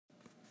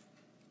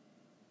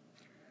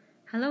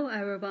Hello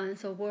everyone,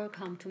 so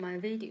welcome to my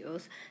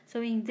videos.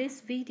 So in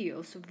this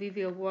videos, we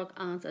will work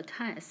on the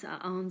test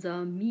on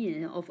the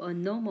mean of a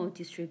normal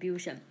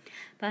distribution.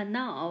 But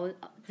now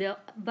the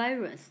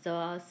variance,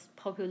 the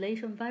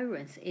population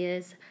variance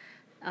is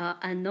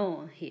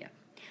unknown here.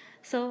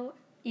 So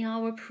in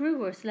our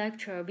previous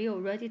lecture, we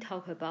already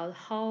talked about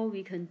how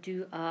we can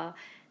do a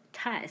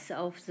test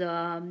of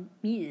the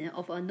mean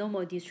of a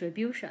normal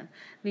distribution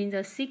when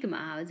the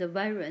sigma, the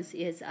variance,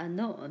 is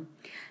unknown.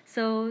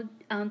 So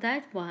on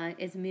that one,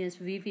 it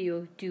means we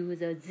will do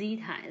the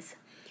z-test.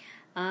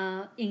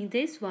 In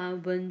this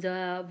one, when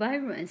the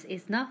variance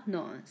is not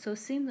known, so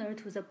similar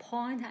to the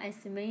point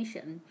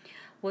estimation,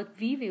 what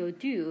we will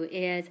do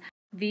is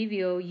we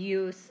will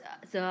use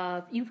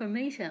the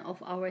information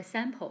of our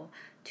sample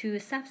to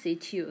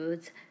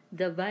substitute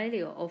the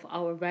value of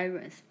our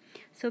variance.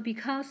 So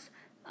because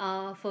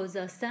for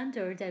the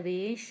standard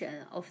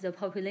deviation of the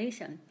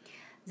population,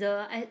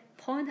 the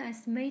point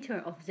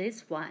estimator of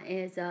this one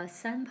is a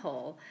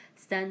sample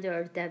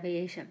standard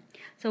deviation.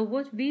 So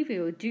what we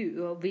will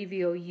do, we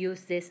will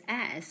use this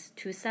S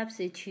to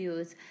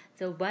substitute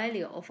the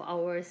value of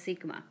our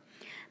sigma.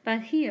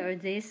 But here,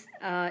 this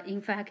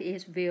in fact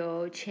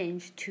will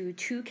change to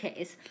two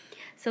cases.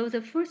 So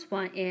the first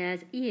one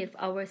is if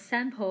our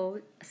sample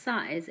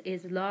size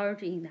is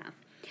large enough.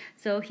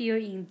 So here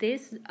in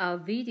this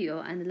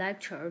video and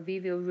lecture, we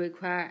will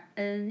require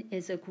n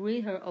is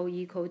greater or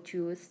equal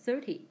to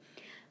 30.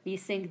 We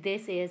think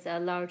this is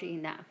large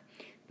enough.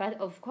 But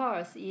of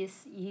course,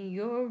 is in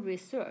your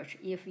research,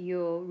 if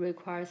you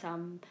require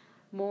some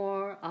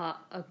more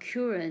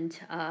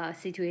accurate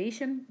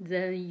situation,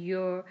 then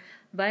your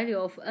value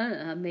of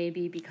n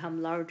maybe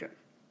become larger.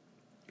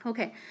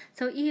 Okay,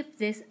 so if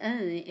this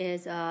n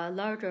is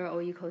larger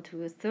or equal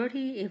to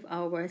 30, if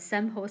our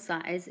sample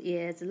size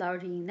is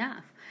large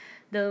enough,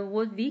 then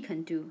what we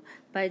can do,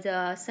 by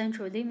the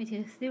central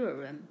limiting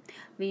theorem,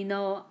 we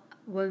know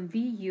when we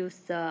use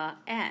the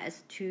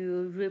S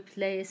to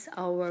replace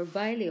our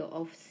value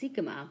of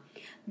sigma,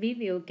 we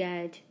will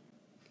get,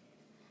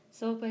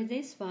 so by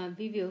this one,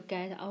 we will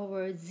get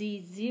our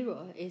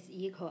z0 is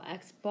equal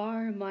x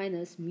bar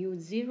minus mu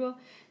 0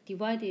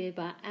 divided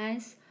by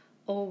s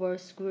over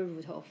square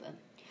root of n.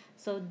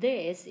 So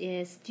this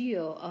is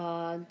still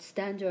a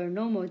standard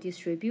normal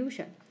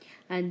distribution.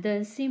 And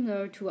then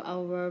similar to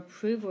our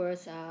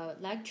previous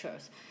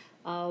lectures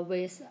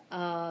with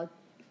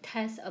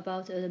test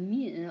about the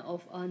mean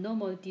of a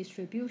normal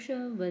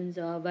distribution when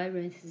the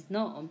variance is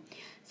known.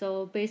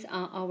 So based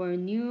on our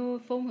new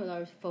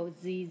formula for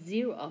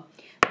z0,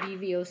 we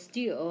will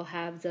still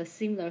have the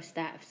similar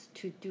steps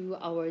to do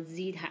our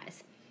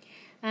z-test.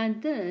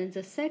 And then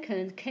the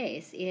second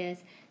case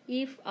is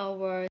if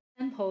our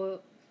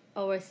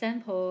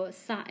sample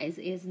size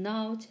is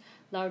not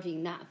large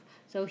enough.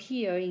 So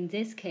here in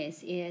this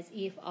case is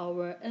if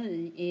our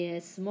n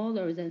is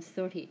smaller than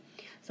 30.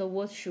 So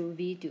what should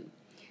we do?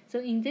 So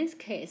in this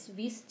case,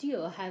 we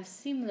still have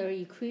similar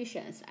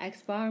equations,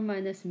 x bar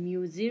minus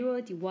mu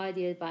 0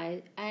 divided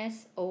by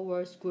s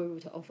over square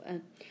root of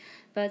n.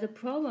 But the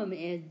problem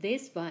is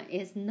this one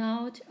is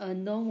not a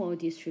normal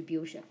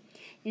distribution.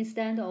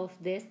 Instead of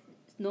this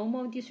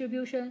normal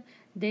distribution,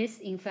 this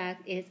in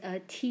fact is a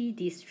t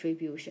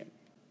distribution.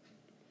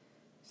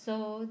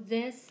 So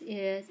this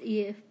is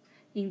if,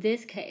 in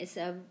this case,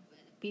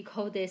 we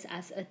call this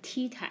as a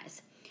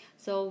t-test.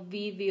 So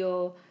we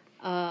will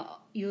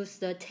use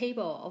the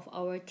table of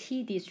our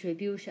t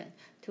distribution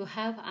to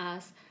help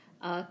us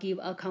give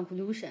a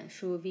conclusion.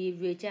 Should we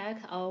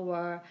reject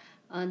our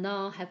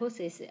null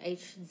hypothesis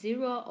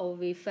H0 or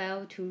we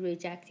fail to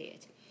reject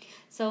it?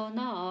 So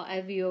now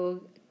I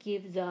will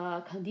give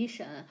the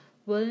condition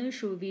when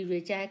should we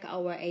reject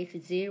our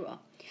H0.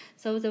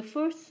 So the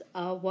first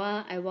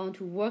one I want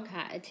to work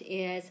at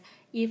is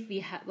if we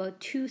have a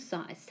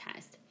two-side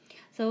test.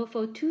 So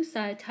for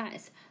two-side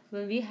test,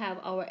 when we have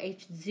our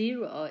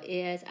H0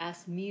 is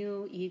as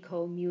mu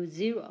equal mu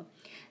 0,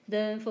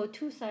 then for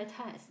two-side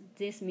test,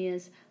 this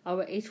means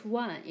our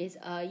H1 is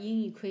an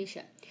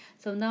inequation.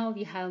 So now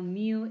we have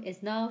mu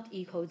is not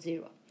equal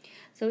 0.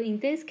 So in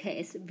this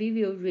case, we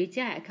will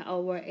reject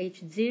our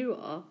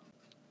H0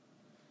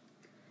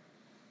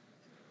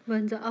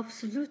 when the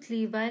absolute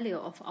value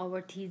of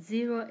our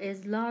T0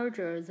 is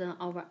larger than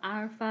our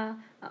alpha,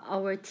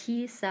 our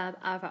T sub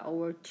alpha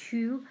over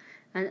 2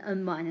 and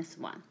n minus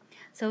 1.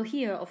 So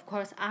here, of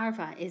course,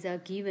 alpha is a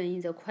given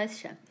in the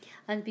question.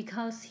 And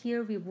because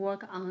here we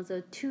work on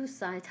the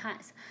two-side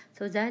test,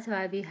 so that's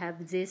why we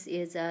have this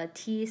is a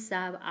T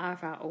sub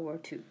alpha over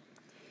 2.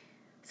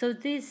 So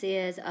this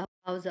is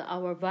about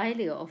our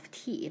value of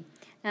T.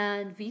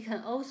 And we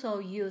can also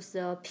use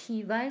the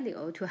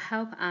p-value to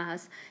help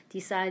us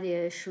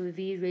decide should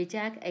we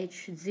reject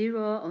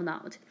H0 or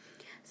not.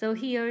 So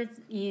here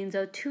in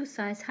the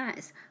two-side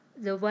test,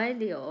 the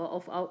value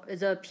of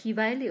the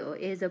p-value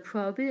is the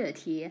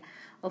probability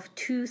of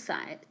two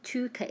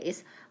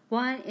cases.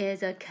 One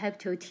is a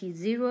capital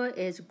T0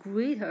 is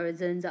greater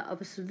than the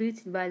absolute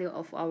value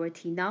of our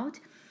T0,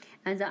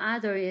 and the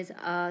other is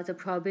the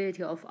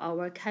probability of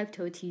our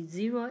capital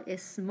T0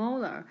 is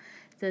smaller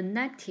the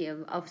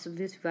negative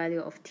absolute value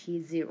of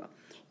t0.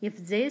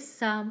 If this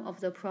sum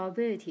of the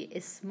probability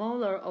is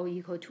smaller or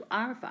equal to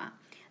alpha,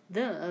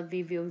 then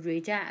we will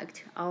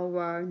reject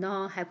our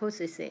null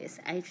hypothesis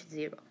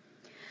H0.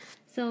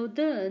 So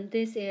then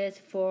this is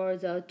for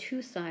the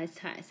two-side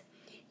test.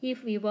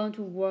 If we want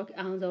to work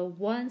on the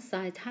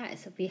one-side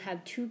test, we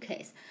have two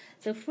cases.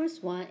 The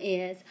first one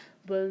is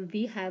when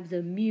we have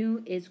the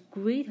mu is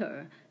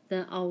greater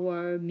than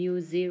our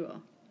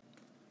mu0.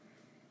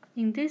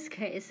 In this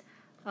case,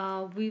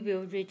 we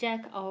will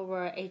reject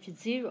our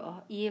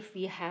H0 if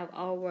we have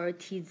our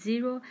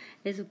T0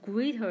 is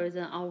greater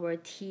than our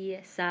T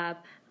sub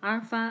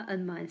alpha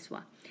n minus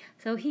 1.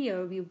 So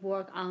here we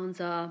work on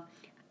the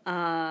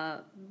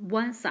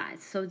one side.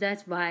 So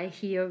that's why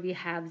here we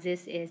have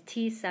this is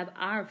T sub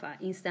alpha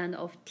instead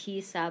of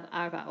T sub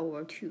alpha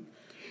over 2.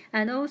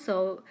 And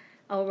also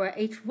our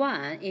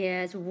H1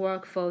 is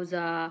work for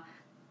the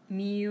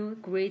mu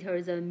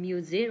greater than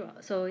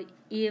mu0. So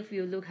if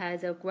you look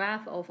at the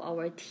graph of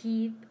our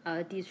t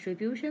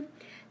distribution,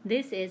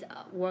 this is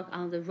work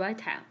on the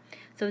right hand.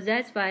 So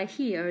that's why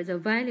here the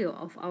value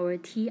of our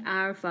t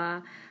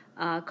alpha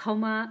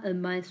comma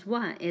n minus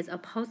 1 is a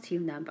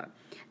positive number.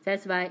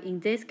 That's why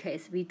in this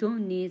case we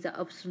don't need the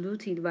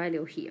absolute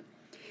value here.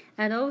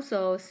 And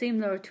also,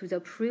 similar to the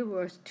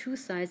previous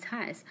two-side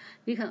test,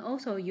 we can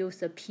also use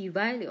the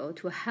p-value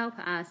to help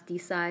us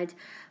decide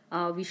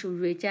we should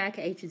reject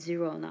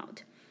H0 or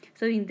not.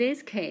 So in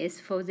this case,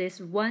 for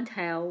this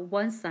one-tail,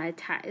 one-side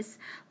test,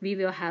 we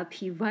will have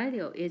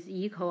p-value is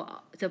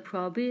equal the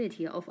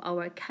probability of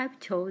our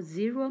capital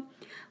 0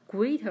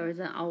 greater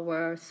than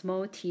our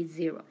small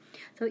t0.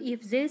 So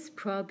if this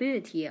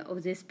probability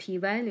of this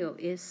p-value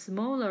is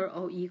smaller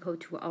or equal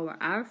to our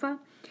alpha,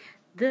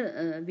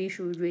 then we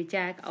should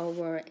reject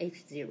our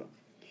H0.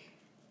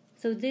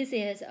 So this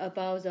is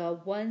about the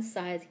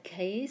one-side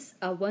case,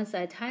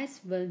 one-side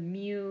test when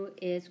mu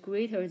is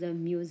greater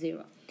than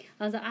mu0.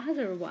 On the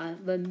other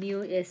one, when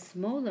mu is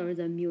smaller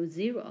than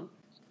mu0.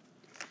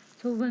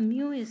 So when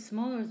mu is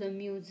smaller than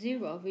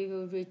mu0, we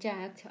will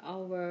reject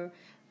our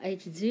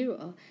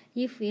H0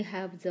 if we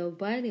have the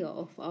value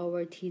of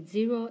our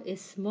T0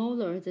 is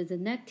smaller than the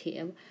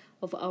negative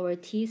of our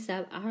T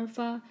sub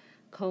alpha,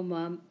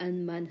 comma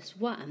n minus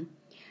 1.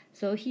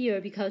 So here,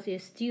 because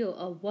it's still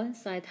a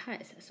one-side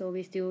test, so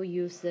we still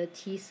use the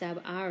T sub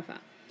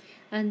alpha.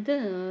 And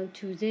then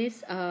to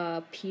this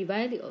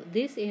p-value,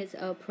 this is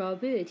a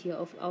probability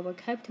of our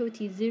capital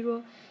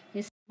T0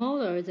 is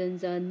smaller than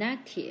the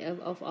negative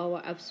of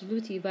our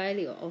absolute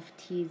value of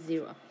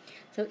T0.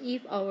 So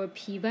if our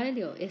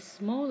p-value is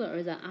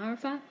smaller than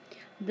alpha,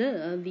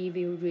 then we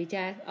will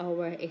reject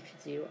our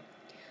H0.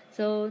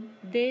 So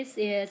this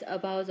is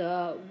about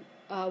the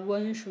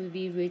when should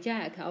we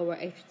reject our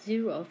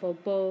H0 for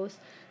both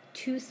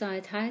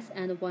two-side test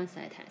and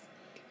one-side test.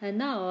 And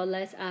now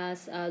let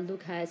us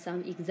look at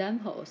some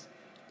examples.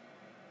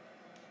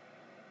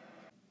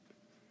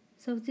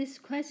 So this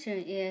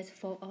question is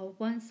for a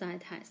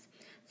one-side test.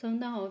 So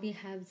now we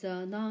have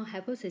the null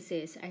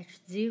hypothesis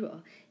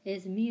H0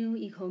 is mu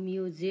equal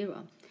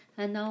mu0.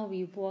 And now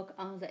we work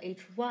on the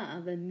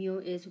H1 when mu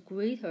is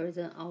greater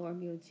than our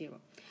mu0.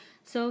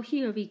 So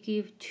here we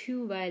give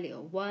two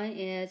values. One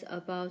is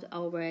about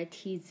our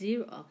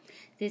T0.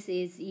 This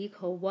is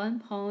equal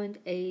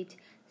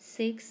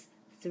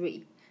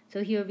 1.863.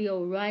 So here we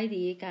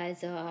already got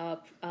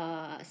the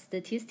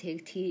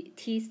statistic,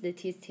 T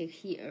statistic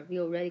here. We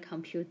already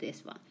compute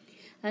this one.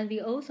 And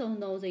we also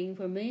know the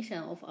information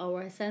of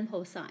our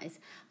sample size.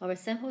 Our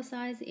sample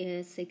size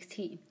is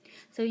 16.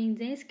 So in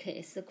this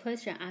case, the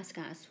question asks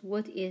us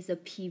what is the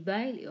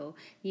p-value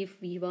if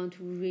we want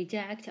to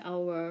reject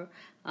our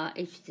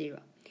H0.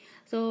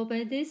 So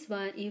by this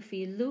one, if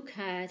we look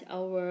at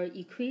our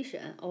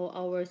equation or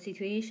our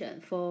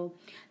situation for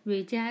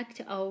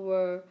reject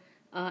our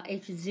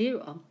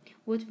H0,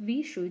 what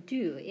we should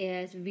do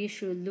is we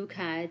should look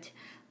at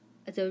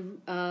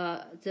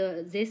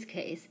this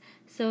case.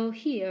 So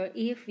here,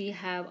 if we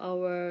have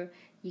our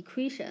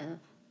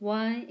equation,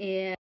 one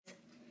is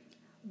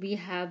we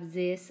have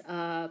this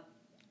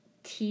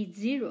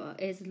T0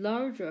 is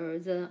larger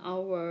than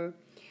our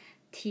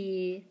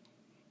T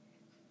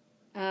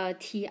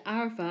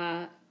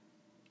alpha,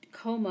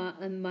 comma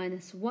n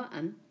minus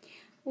 1,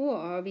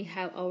 or we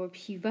have our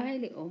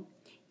p-value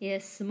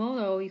is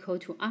smaller or equal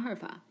to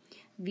alpha,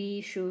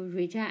 we should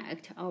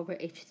reject our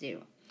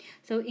H0.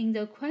 So in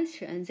the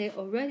question, they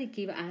already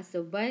give us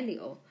the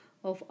value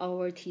of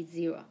our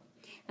T0.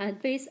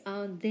 And based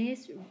on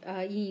this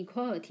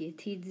inequality,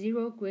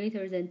 T0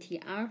 greater than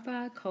T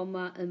alpha,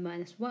 comma n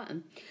minus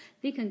 1,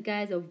 we can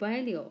get the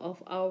value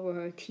of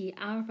our T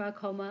alpha,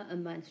 comma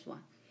n minus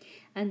 1.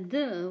 And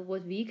then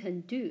what we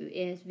can do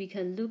is we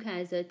can look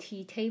at the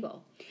T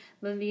table.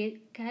 When we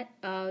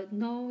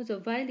know the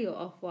value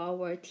of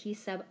our T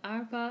sub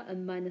alpha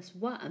n minus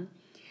 1,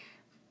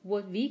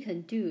 what we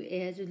can do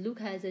is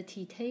look at the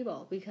T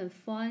table. We can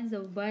find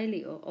the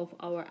value of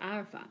our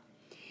alpha.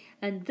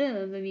 And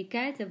then when we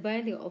get the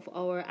value of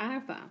our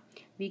alpha,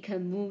 we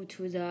can move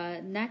to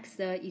the next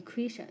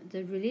equation,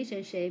 the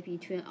relationship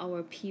between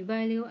our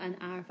p-value and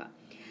alpha.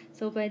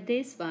 So by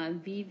this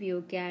one, we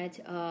will get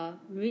a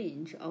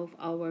range of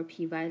our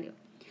p-value.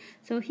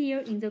 So here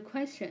in the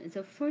question,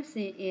 the first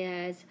thing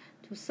is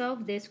to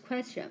solve this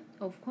question.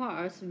 Of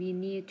course, we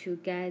need to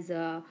get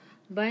the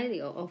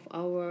value of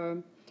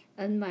our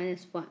n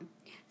minus 1.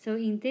 So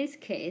in this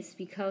case,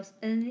 because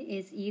n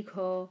is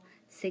equal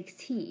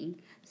 16,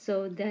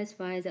 so that's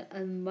why the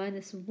n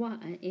minus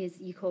 1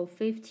 is equal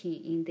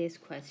 15 in this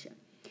question.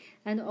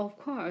 And of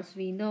course,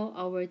 we know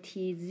our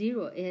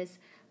t0 is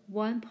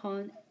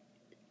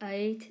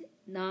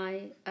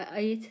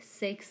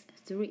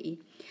 1.863.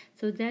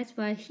 So that's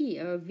why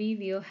here we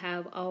will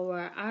have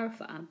our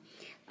alpha,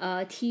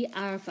 t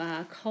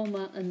alpha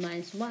comma n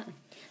minus 1.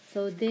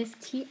 So this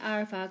t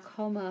alpha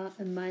comma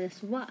n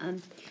minus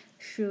 1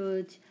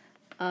 should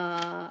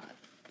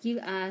give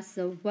us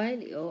the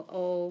value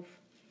of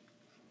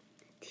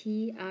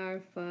t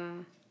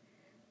alpha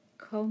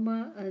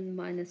comma n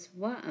minus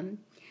 1.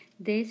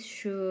 This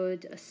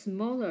should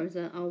smaller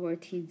than our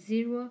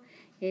t0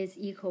 is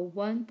equal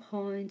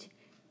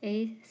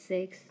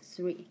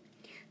 1.863.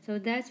 So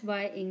that's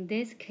why in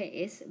this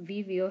case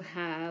we will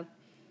have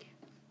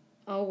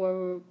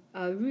our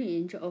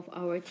range of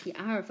our t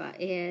alpha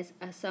is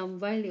some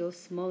value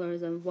smaller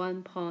than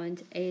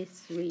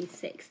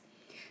 1.836.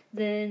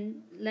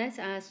 Then let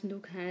us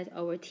look at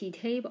our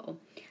t-table.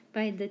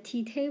 By the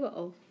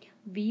t-table,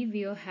 we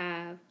will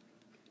have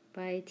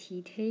by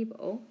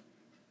t-table,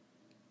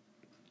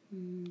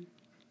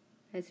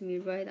 let me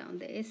write down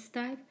this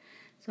step.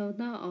 So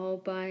now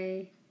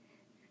by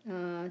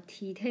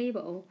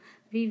t-table,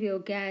 we will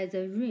get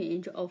the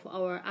range of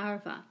our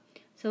alpha.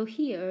 So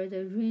here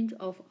the range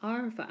of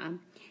alpha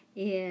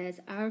is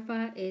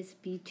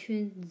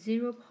between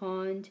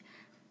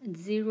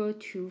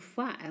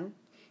 0.025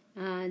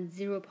 and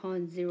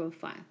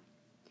 0.05.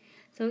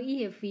 So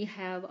if we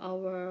have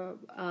our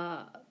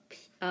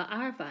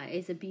alpha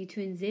is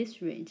between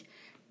this range,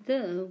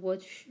 then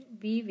what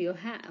we will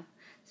have?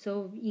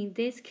 So in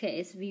this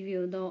case, we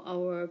will know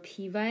our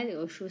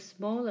p-value should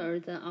smaller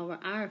than our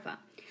alpha.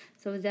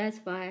 So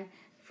that's why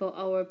for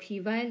our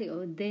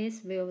p-value,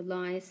 this will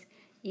lies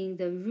in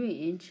the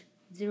range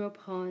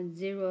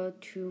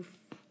 0.02,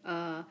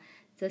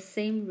 the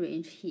same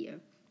range here.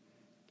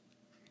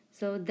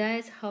 So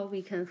that's how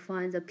we can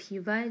find the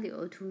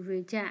p-value to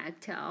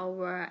reject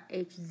our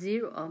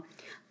H0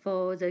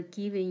 for the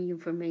given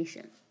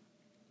information.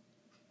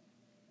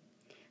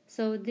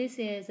 So this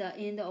is the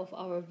end of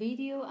our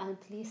video, and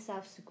please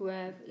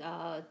subscribe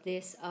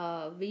this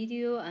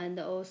video and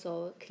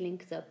also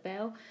click the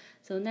bell.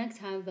 So next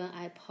time when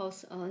I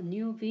post a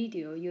new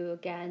video, you will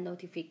get a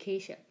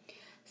notification.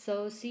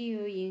 So see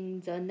you in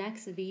the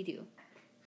next video.